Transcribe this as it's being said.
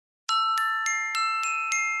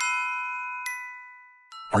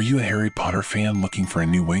Are you a Harry Potter fan looking for a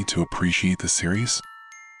new way to appreciate the series?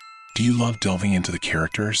 Do you love delving into the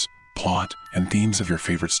characters, plot, and themes of your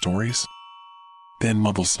favorite stories? Then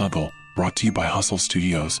Muggle Snuggle, brought to you by Hustle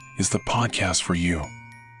Studios, is the podcast for you.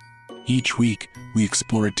 Each week, we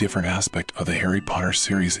explore a different aspect of the Harry Potter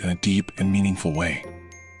series in a deep and meaningful way.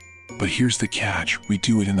 But here's the catch, we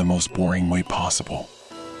do it in the most boring way possible.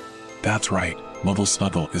 That's right, Muggle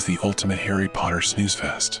Snuggle is the ultimate Harry Potter snooze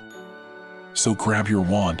fest. So grab your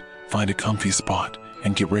wand, find a comfy spot,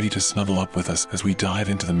 and get ready to snuggle up with us as we dive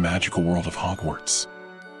into the magical world of Hogwarts.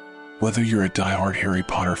 Whether you're a die-hard Harry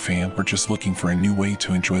Potter fan or just looking for a new way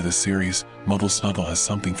to enjoy the series, Muggle Snuggle has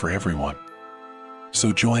something for everyone.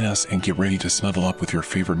 So join us and get ready to snuggle up with your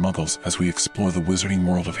favorite Muggles as we explore the wizarding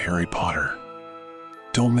world of Harry Potter.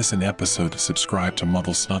 Don't miss an episode. Subscribe to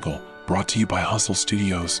Muggle Snuggle, brought to you by Hustle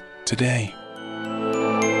Studios, today.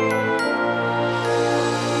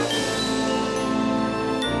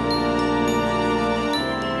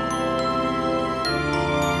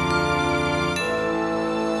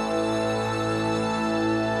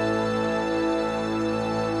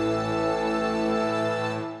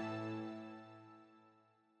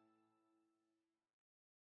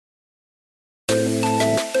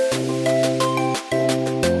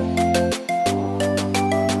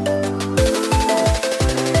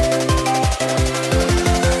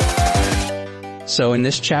 So in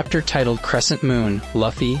this chapter titled Crescent Moon,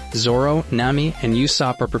 Luffy, Zoro, Nami, and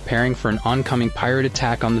Usopp are preparing for an oncoming pirate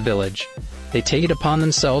attack on the village. They take it upon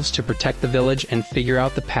themselves to protect the village and figure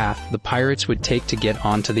out the path the pirates would take to get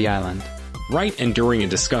onto the island. Right, and during a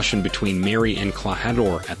discussion between Mary and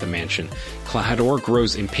Klahadore at the mansion, Klahadore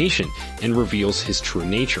grows impatient and reveals his true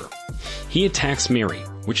nature. He attacks Mary,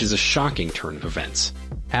 which is a shocking turn of events.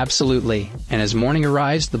 Absolutely, and as morning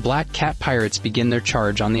arrives, the Black Cat pirates begin their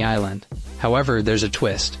charge on the island. However, there's a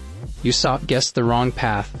twist. Usopp guessed the wrong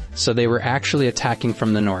path, so they were actually attacking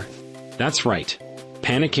from the north. That's right.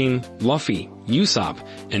 Panicking, Luffy, Usopp,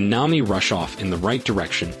 and Nami rush off in the right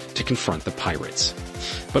direction to confront the pirates.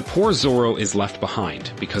 But poor Zoro is left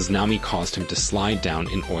behind because Nami caused him to slide down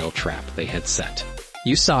an oil trap they had set.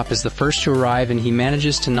 Usopp is the first to arrive and he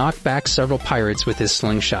manages to knock back several pirates with his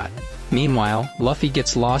slingshot. Meanwhile, Luffy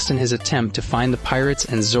gets lost in his attempt to find the pirates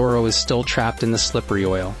and Zoro is still trapped in the slippery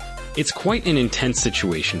oil. It's quite an intense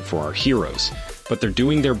situation for our heroes, but they're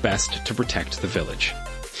doing their best to protect the village.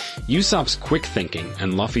 Usopp's quick thinking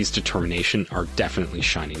and Luffy's determination are definitely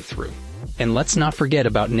shining through. And let's not forget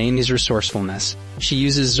about Nami's resourcefulness. She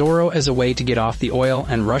uses Zoro as a way to get off the oil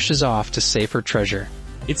and rushes off to save her treasure.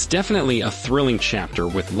 It's definitely a thrilling chapter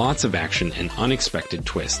with lots of action and unexpected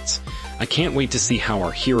twists. I can't wait to see how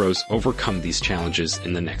our heroes overcome these challenges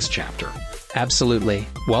in the next chapter. Absolutely.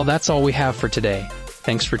 Well, that's all we have for today.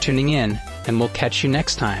 Thanks for tuning in, and we'll catch you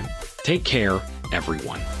next time. Take care,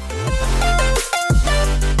 everyone.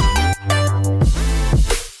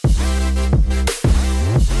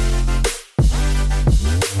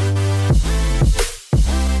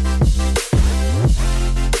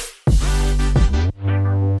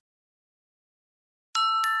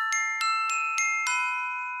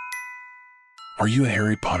 Are you a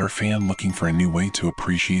Harry Potter fan looking for a new way to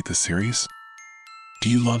appreciate the series? Do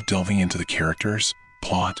you love delving into the characters,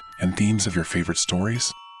 plot, and themes of your favorite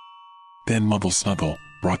stories? Then Muggle Snuggle,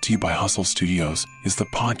 brought to you by Hustle Studios, is the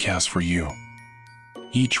podcast for you.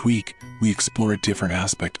 Each week, we explore a different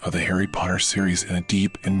aspect of the Harry Potter series in a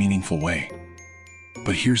deep and meaningful way.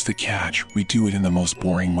 But here's the catch, we do it in the most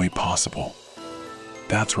boring way possible.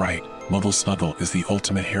 That's right, Muggle Snuggle is the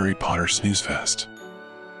ultimate Harry Potter snooze fest.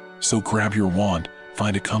 So grab your wand,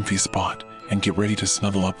 find a comfy spot, and get ready to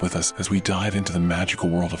snuggle up with us as we dive into the magical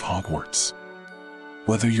world of Hogwarts.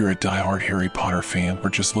 Whether you're a die-hard Harry Potter fan or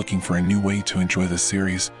just looking for a new way to enjoy the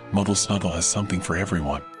series, Muggle Snuggle has something for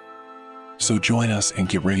everyone. So join us and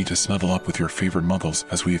get ready to snuggle up with your favorite Muggles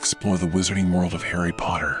as we explore the wizarding world of Harry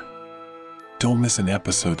Potter. Don't miss an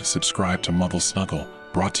episode. Subscribe to Muggle Snuggle,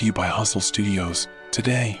 brought to you by Hustle Studios,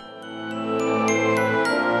 today.